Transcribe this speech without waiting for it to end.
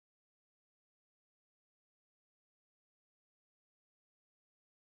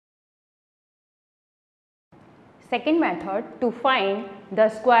Second method to find the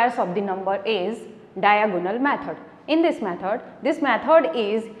squares of the number is diagonal method. In this method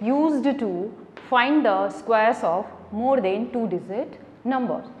is used to find the squares of more than 2-digit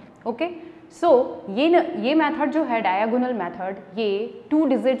numbers. Okay, so ये method जो है diagonal method, ये 2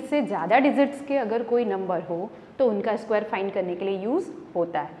 digit से ज़्यादा digits के अगर कोई number हो तो उनका स्क्वायर फाइंड करने के लिए यूज़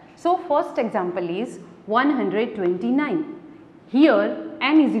होता है. So first example is 129. Here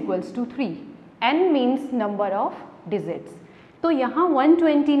n is equals to 3. n means number of digits. तो यहाँ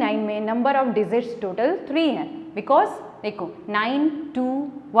 129 में नंबर ऑफ डिजिट्स टोटल 3 है. बिकॉज देखो 9, 2,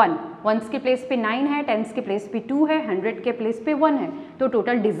 1, वंस के प्लेस पे 9 है, टेंस के प्लेस पे 2 है, 100 के प्लेस पे 1 है. तो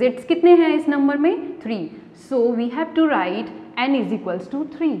टोटल डिजिट्स कितने हैं इस नंबर में? 3. So we have to right n is equals to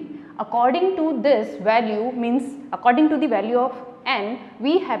 3. According to this value means according to the value of n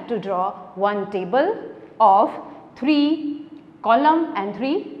we have to draw one table of 3 column and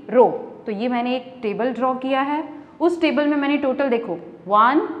 3 रो. तो ये मैंने एक table draw किया है. उस table में मैंने total देखो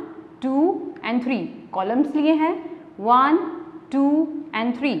 1, 2 एंड 3 कॉलम्स लिए हैं, 1, 2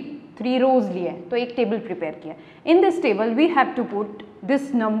 एंड 3 रोज लिए हैं. तो एक टेबल प्रिपेयर किया. In this table we have to put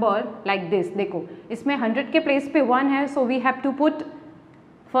this number like this. देखो इसमें 100 के प्लेस पे 1 है, so we have to put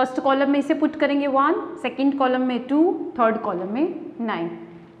first column में इसे पुट करेंगे 1, सेकेंड कॉलम में 2, थर्ड कॉलम में 9.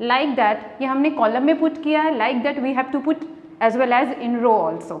 लाइक दैट ये हमने कॉलम में पुट किया है. Like that we have to put as well as in row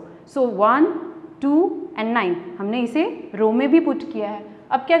also. So 1, 2 and 9 हमने इसे रो में भी पुट किया है.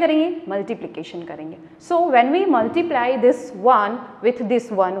 अब क्या करेंगे? मल्टीप्लिकेशन करेंगे. So when we multiply this 1 with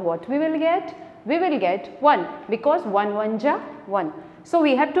this 1 what we will get? We will get 1 because 1 1 जा 1. So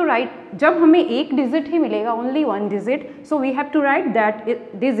we have to right, जब हमें एक डिजिट ही मिलेगा, only 1 digit, so we have to right that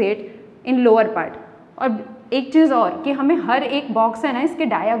digit in lower part. और एक चीज़ और कि हमें हर एक बॉक्स है ना इसके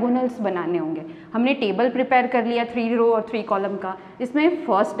डायगोनल्स बनाने होंगे. हमने टेबल प्रिपेयर कर लिया 3 रो और 3 कॉलम का. इसमें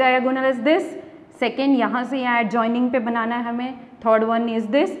first diagonal is this, second यहाँ से यहाँ एडजॉइनिंग पे बनाना है हमें, थर्ड वन इज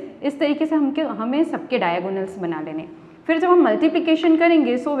दिस. इस तरीके से हमें सबके डायगोनल्स बना लेने. फिर जब हम मल्टीप्लिकेशन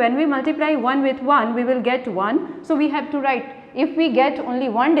करेंगे, so when we multiply 1 with 1 we will get 1. So we have to right, if we get only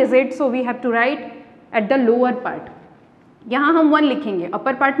 1 digit, so we have to right at the lower part. यहाँ हम 1 लिखेंगे,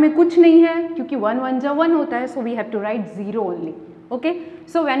 अपर पार्ट में कुछ नहीं है क्योंकि 1 1 जा 1 होता है. So we have to right 0 only. Okay,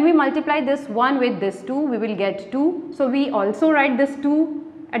 so when we multiply this 1 with this 2 we will get 2. So we also right this 2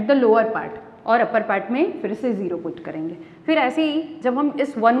 at the lower part और अपर पार्ट में फिर से 0 पुट करेंगे. फिर ऐसे ही जब हम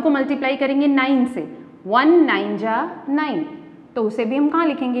इस 1 को मल्टीप्लाई करेंगे 9 से, 1 9 जा 9, तो उसे भी हम कहाँ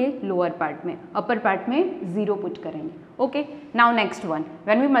लिखेंगे? लोअर पार्ट में. अपर पार्ट में 0 पुट करेंगे. Okay, now next one,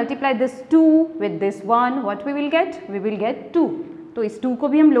 when we multiply this 2 with this 1 what we will get? We will get 2. तो इस 2 को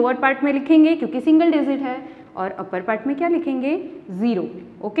भी हम लोअर पार्ट में लिखेंगे क्योंकि सिंगल डिजिट है, और अपर पार्ट में क्या लिखेंगे? 0.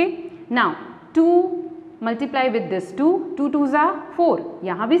 Okay, now 2 multiply with this 2, 2 2 जा 4,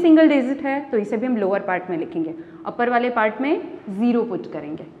 यहाँ भी सिंगल डिजिट है तो इसे भी हम लोअर पार्ट में लिखेंगे. अपर वाले पार्ट में 0 पुट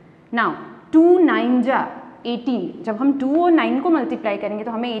करेंगे. नाउ 2 9 जा 18. जब हम 2 और 9 को मल्टीप्लाई करेंगे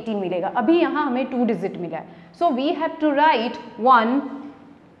तो हमें 18 मिलेगा. अभी यहाँ हमें 2 डिजिट मिला है. So we have to right 1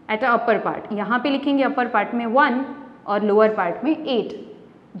 at a upper part. यहाँ पे लिखेंगे अपर पार्ट में 1 और लोअर पार्ट में 8.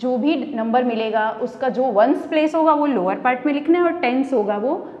 जो भी नंबर मिलेगा उसका जो वंस प्लेस होगा वो लोअर पार्ट में लिखना है और टेंस होगा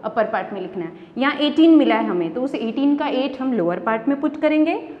वो अपर पार्ट में लिखना है. यहाँ 18 मिला है हमें, तो उस 18 का 8 हम लोअर पार्ट में पुट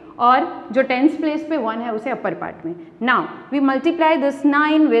करेंगे और जो टेंस प्लेस पे 1 है उसे अपर पार्ट में. Now we multiply this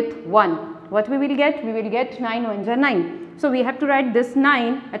 9 with 1. What we will get? We will get 9 1 जा 9. So we have to write this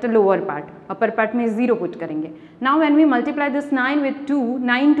 9 at a lower part. Upper part में 0 put करेंगे. Now when we multiply this 9 with 2,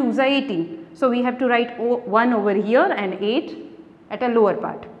 9 2 जा 18. So we have to write 1 over here and 8 at a lower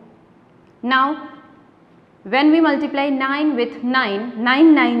part. Now when we multiply 9 with 9,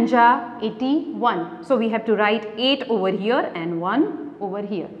 9 9 जा 81. So we have to write 8 over here and 1 over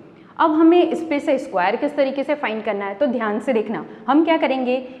here. अब हमें इस पे से square किस तरीके से फाइंड करना है, तो ध्यान से देखना. हम क्या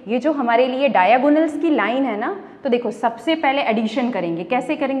करेंगे, ये जो हमारे लिए डायगोनल्स की लाइन है ना, तो देखो सबसे पहले एडिशन करेंगे.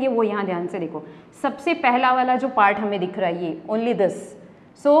 कैसे करेंगे वो यहाँ ध्यान से देखो. सबसे पहला वाला जो पार्ट हमें दिख रहा है ये ओनली दिस.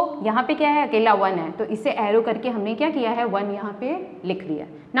 सो यहाँ पे क्या है? अकेला 1 है, तो इसे एरो करके हमने क्या किया है? 1 यहाँ पे लिख लिया.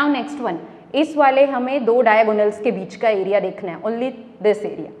 नाउ नेक्स्ट वन, इस वाले हमें 2 डायगोनल्स के बीच का एरिया देखना है, ओनली दिस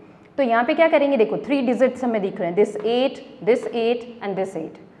एरिया. तो यहाँ पे क्या करेंगे? देखो 3 डिजिट्स हमें दिख रहे हैं, this 8 and this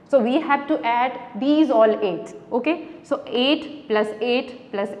 8. So we have to add these all 8s. Okay, so 8 plus 8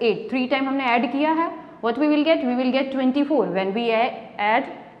 plus 8, 3 time हमने ऐड किया है. What we will get? We will get 24 when we add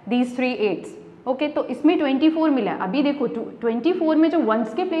these 3 8s. Okay, तो इसमें 24 मिला. अभी देखो 24 में जो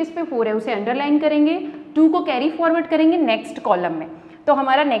वंस के प्लेस पे 4 है उसे अंडरलाइन करेंगे, 2 को कैरी फॉरवर्ड करेंगे नेक्स्ट कॉलम में. तो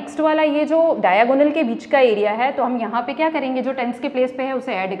हमारा नेक्स्ट वाला ये जो डायगोनल के बीच का एरिया है, तो हम यहाँ पे क्या करेंगे? जो टेंस के प्लेस पे है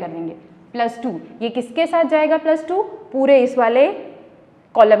उसे ऐड कर देंगे +2. ये किसके साथ जाएगा +2? पूरे इस वाले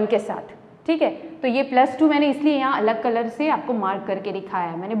कॉलम के साथ. ठीक है। तो ये +2 मैंने इसलिए यहाँ अलग कलर से आपको मार्क करके दिखाया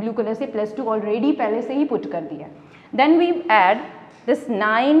है, मैंने ब्लू कलर से +2 ऑलरेडी पहले से ही पुट कर दिया है। देन वी ऐड दिस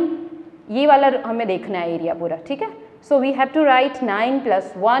 9, ये वाला हमें देखना है एरिया पूरा, ठीक है। So we have to right 9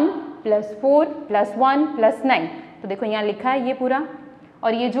 + 1 + 4 + 1 + 9। तो देखो यहाँ लिखा है ये पूरा,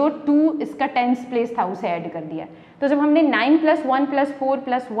 और ये जो 2 इसका 10th प्लेस था उसे ऐड कर दिया। तो जब हमने 9 + 1 + 4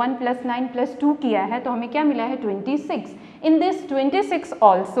 + 1 + 9 + 2 किया है तो हमें क्या मिला है 26। In this 26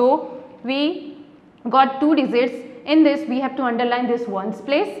 also we got 2 digits, in this we have to underline this 1's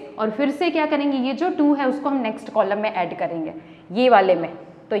place, और फिर से क्या करेंगे, ये जो 2 है उसको हम नेक्स्ट कॉलम में ऐड करेंगे ये वाले में।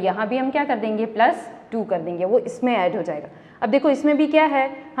 तो यहाँ भी हम क्या कर देंगे +2 कर देंगे, वो इसमें ऐड हो जाएगा। अब देखो इसमें भी क्या है,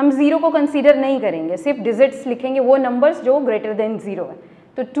 हम 0 को कंसीडर नहीं करेंगे, सिर्फ डिजिट्स लिखेंगे, वो नंबर्स जो ग्रेटर देन 0 है।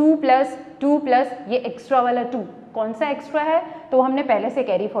 तो 2 + ये एक्स्ट्रा वाला 2, कौन सा एक्स्ट्रा है, तो हमने पहले से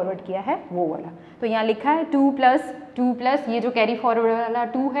कैरी फॉरवर्ड किया है वो वाला। तो यहाँ लिखा है 2 + ये जो कैरी फॉरवर्ड वाला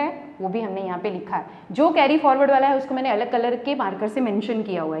 2 है वो भी हमने यहाँ पे लिखा है। जो कैरी फॉरवर्ड वाला है उसको मैंने अलग कलर के मार्कर से मेंशन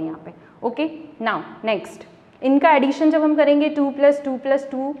किया हुआ है यहाँ पे। ओके, नाउ नेक्स्ट इनका एडिशन जब हम करेंगे 2 + 2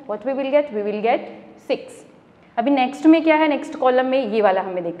 + 2 व्हाट वी विल गेट 6। अभी नेक्स्ट में क्या है, नेक्स्ट कॉलम में ये वाला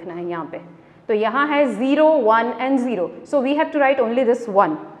हमें देखना है यहाँ पे। तो यहाँ है 0, 1 and 0, so we have to right only this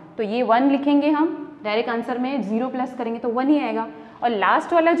 1। तो ये 1 लिखेंगे हम, डायरेक्ट आंसर में 0 प्लस करेंगे तो 1 ही आएगा। और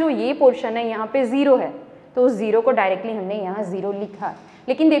लास्ट वाला जो ये पोर्शन है यहाँ पे 0 है, तो उस 0 को डायरेक्टली हमने यहाँ 0 लिखा।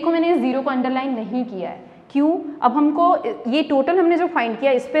 लेकिन देखो मैंने इस 0 को अंडरलाइन नहीं किया है, क्यों? अब हमको ये टोटल हमने जो फाइंड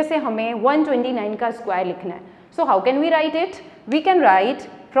किया इस पे से हमें 129 का स्क्वायर लिखना है। So how can we write it? We can write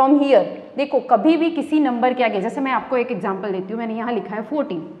from here. देखो कभी भी किसी नंबर के आगे, जैसे मैं आपको एक एग्जांपल देती हूँ, मैंने यहाँ लिखा है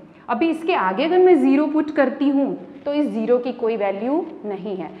 14, अभी इसके आगे अगर मैं 0 पुट करती हूँ तो इस 0 की कोई वैल्यू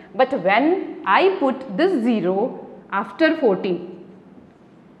नहीं है, but when I put this 0 after 14,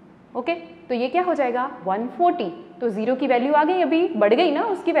 okay, तो ये क्या हो जाएगा 140। तो 0 की वैल्यू आ गई, अभी बढ़ गई ना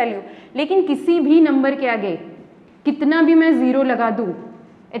उसकी वैल्यू। लेकिन किसी भी नंबर के आगे कितना भी मैं 0 लगा दूँ,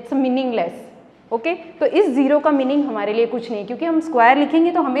 इट्स मीनिंगलेस। ओके, तो इस 0 का मीनिंग हमारे लिए कुछ नहीं, क्योंकि हम स्क्वायर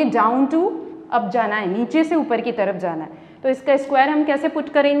लिखेंगे तो हमें डाउन टू अप जाना है, नीचे से ऊपर की तरफ जाना है। तो इसका स्क्वायर हम कैसे पुट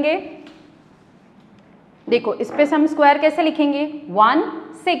करेंगे? देखो इस पे से हम स्क्वायर कैसे लिखेंगे, 1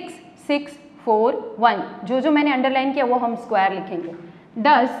 6 6 4 1, जो मैंने अंडरलाइन किया वो हम स्क्वायर लिखेंगे।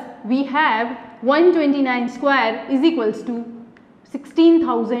 Thus we have 129 square is equals to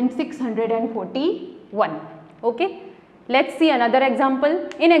 16,641. Okay, let's see another example.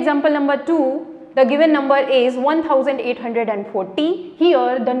 In example number 2, the given number is 1840.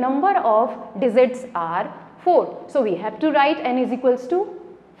 Here the number of digits are 4. So we have to write n is equals to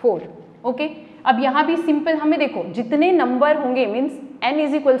 4. Okay, अब यहाँ भी simple हमें देखो जितने number होंगे means n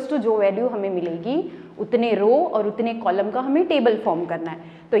is equals to जो value हमें मिलेगी उतने रो और उतने कॉलम का हमें टेबल फॉर्म करना है।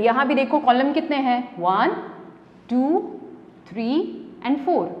 तो यहाँ भी देखो कॉलम कितने हैं, 1 2 3 एंड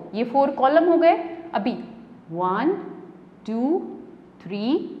 4, ये 4 कॉलम हो गए। अभी 1 2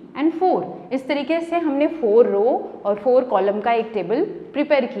 3 एंड 4, इस तरीके से हमने 4 रो और 4 कॉलम का एक टेबल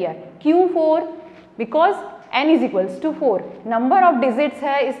प्रिपेयर किया। क्यों 4? Because n is equals to 4, number of digits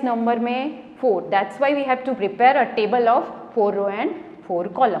है इस नंबर में 4, that's why we have to prepare a table of 4 row and 4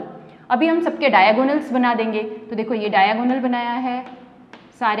 column. अभी हम सबके डायगोनल्स बना देंगे। तो देखो ये डायगोनल बनाया है,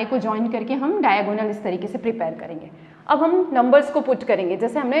 सारे को ज्वाइन करके हम डायगोनल इस तरीके से प्रिपेयर करेंगे। अब हम नंबर्स को पुट करेंगे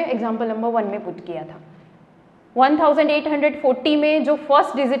जैसे हमने एग्जाम्पल नंबर 1 में पुट किया था। 1840 में जो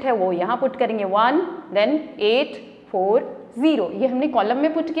फर्स्ट डिजिट है वो यहाँ पुट करेंगे 1, देन 8 4 0, ये हमने कॉलम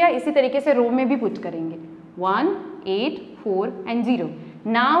में पुट किया। इसी तरीके से रो में भी पुट करेंगे 1 8 4 and 0।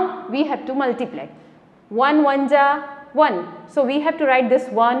 Now we have to multiply, 1 1 जा 1, so we have to right this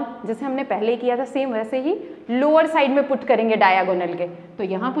 1 जैसे हमने पहले किया था सेम वैसे ही लोअर साइड में पुट करेंगे डायगोनल के। तो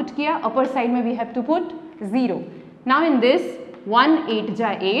यहाँ पुट किया, अपर साइड में we have to put 0। Now in this 1 8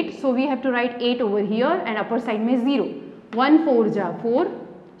 जा 8, so we have to right 8 over here and upper side में 0। 1 4 जा 4,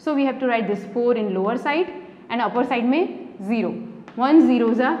 so we have to right this 4 in lower side and upper side में 0। 1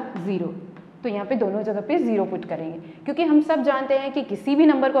 0 जा 0, तो यहाँ पे दोनों जगह पे 0 पुट करेंगे, क्योंकि हम सब जानते हैं कि किसी भी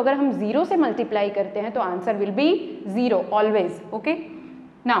नंबर को अगर हम 0 से मल्टीप्लाई करते हैं तो answer will be 0 always. Okay,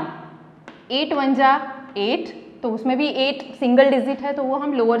 now 8 1 जा 8, तो उसमें भी 8 सिंगल डिजिट है तो वो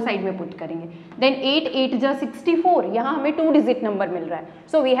हम लोअर साइड में पुट करेंगे। देन 8 8 जा 64, यहाँ हमें 2 डिजिट नंबर मिल रहा है,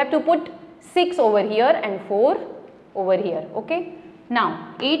 so we have to put 6 over here and 4 over here. Okay, now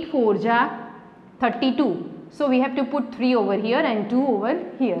 8 4 जा 32, so we have to put 3 over here and 2 over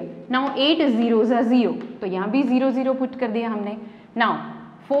here. Now 8 0 जा 0, तो यहाँ भी 0 0 पुट कर दिया हमने। Now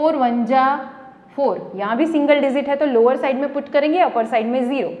 4 1 जा 4, यहाँ भी सिंगल डिजिट है तो लोअर साइड में पुट करेंगे, अपर साइड में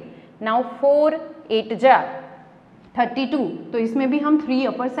 0। Now 4 8 जा 32, तो इसमें भी हम 3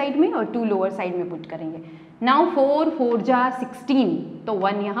 अपर साइड में और 2 लोअर साइड में पुट करेंगे। नाउ 4 4 जा 16, तो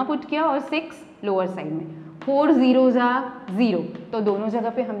 1 यहाँ पुट किया और 6 लोअर साइड में। 4 0 जा 0, तो दोनों जगह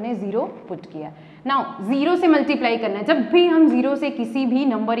पे हमने 0 पुट किया। नाउ 0 से मल्टीप्लाई करना है। जब भी हम 0 से किसी भी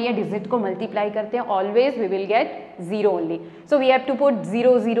नंबर या डिजिट को मल्टीप्लाई करते हैं, always we will get 0 only. So we have to put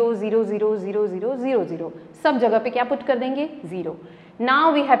 0 0 0 0 0 0 0 0, सब जगह पे क्या पुट कर देंगे? 0।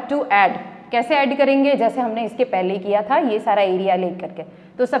 Now we have to add. कैसे ऐड करेंगे? जैसे हमने इसके पहले किया था, ये सारा एरिया ले करके।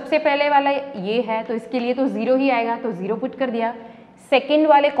 तो सबसे पहले वाला ये है, तो इसके लिए तो 0 ही आएगा, तो 0 पुट कर दिया। सेकेंड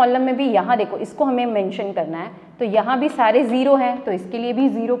वाले कॉलम में भी यहाँ देखो, इसको हमें मेंशन करना है, तो यहाँ भी सारे 0 हैं, तो इसके लिए भी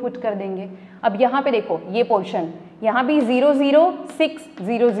 0 पुट कर देंगे। अब यहाँ पे देखो ये पोर्शन, यहाँ भी 0 0 6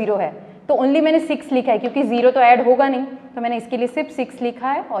 0 0 है, तो ओनली मैंने 6 लिखा है क्योंकि 0 तो ऐड होगा नहीं, तो मैंने इसके लिए सिर्फ 6 लिखा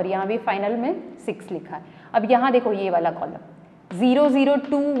है और यहाँ भी फाइनल में 6 लिखा है। अब यहाँ देखो ये वाला कॉलम 0 0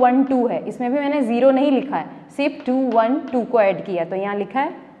 2 1 2 है, इसमें भी मैंने 0 नहीं लिखा है, सिर्फ 2 1 2 को ऐड किया, तो यहाँ लिखा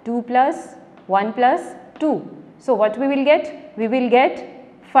है 2 + 1 + 2। So what we will get? We will get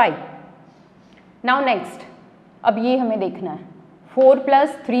 5. Now next, अब ये हमें देखना है 4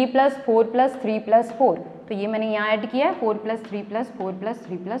 + 3 + 4 + 3 + 4, तो ये मैंने यहाँ ऐड किया है 4 + 3 + 4 +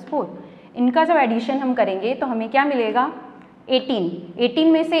 3 + 4। इनका जब एडिशन हम करेंगे तो हमें क्या मिलेगा? 18।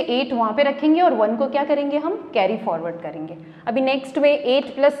 18 में से 8 वहाँ पे रखेंगे और 1 को क्या करेंगे? हम कैरी फॉरवर्ड करेंगे। अभी नेक्स्ट में 8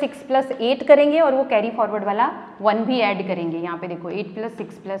 + 6 + 8 करेंगे और वो कैरी फॉरवर्ड वाला 1 भी ऐड करेंगे। यहाँ पे देखो 8 +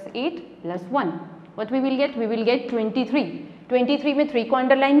 6 + 8 + 1, what we will get? We will get 23। 23 में 3 को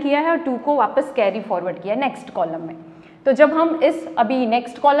अंडरलाइन किया है और 2 को वापस कैरी फॉरवर्ड किया है नेक्स्ट कॉलम में। तो जब हम इस अभी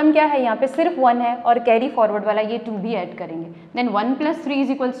नेक्स्ट कॉलम क्या है, यहाँ पे सिर्फ 1 है और कैरी फॉरवर्ड वाला ये 2 भी ऐड करेंगे, देन 1 + 3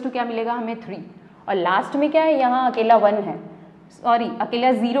 = क्या मिलेगा हमें? 3। और लास्ट में क्या है? यहाँ अकेला 1 है, सॉरी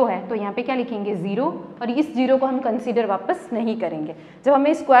अकेला 0 है, तो यहाँ पे क्या लिखेंगे? 0, और इस 0 को हम कंसीडर वापस नहीं करेंगे। जब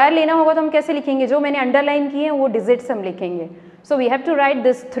हमें स्क्वायर लेना होगा तो हम कैसे लिखेंगे? जो मैंने अंडरलाइन किए हैं वो डिजिट्स हम लिखेंगे। So we have to right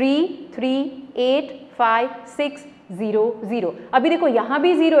this 3 3 8 5 6 0 0। अभी देखो यहाँ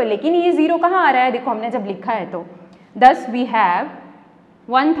भी 0 है, लेकिन ये 0 कहाँ आ रहा है? देखो हमने जब लिखा है तो thus we have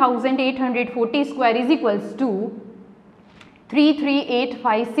 1840 square is equals to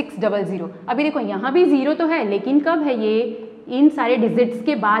 3385600। अभी देखो यहाँ भी 0 तो है, लेकिन कब है? ये इन सारे डिजिट्स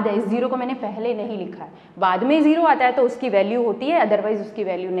के बाद है। इस 0 को मैंने पहले नहीं लिखा है, बाद में 0 आता है तो उसकी वैल्यू होती है, अदरवाइज उसकी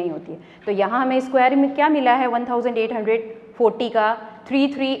वैल्यू नहीं होती है। तो यहाँ हमें स्क्वायर में क्या मिला है? 1840 का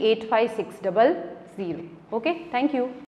 3385600। Okay, thank you.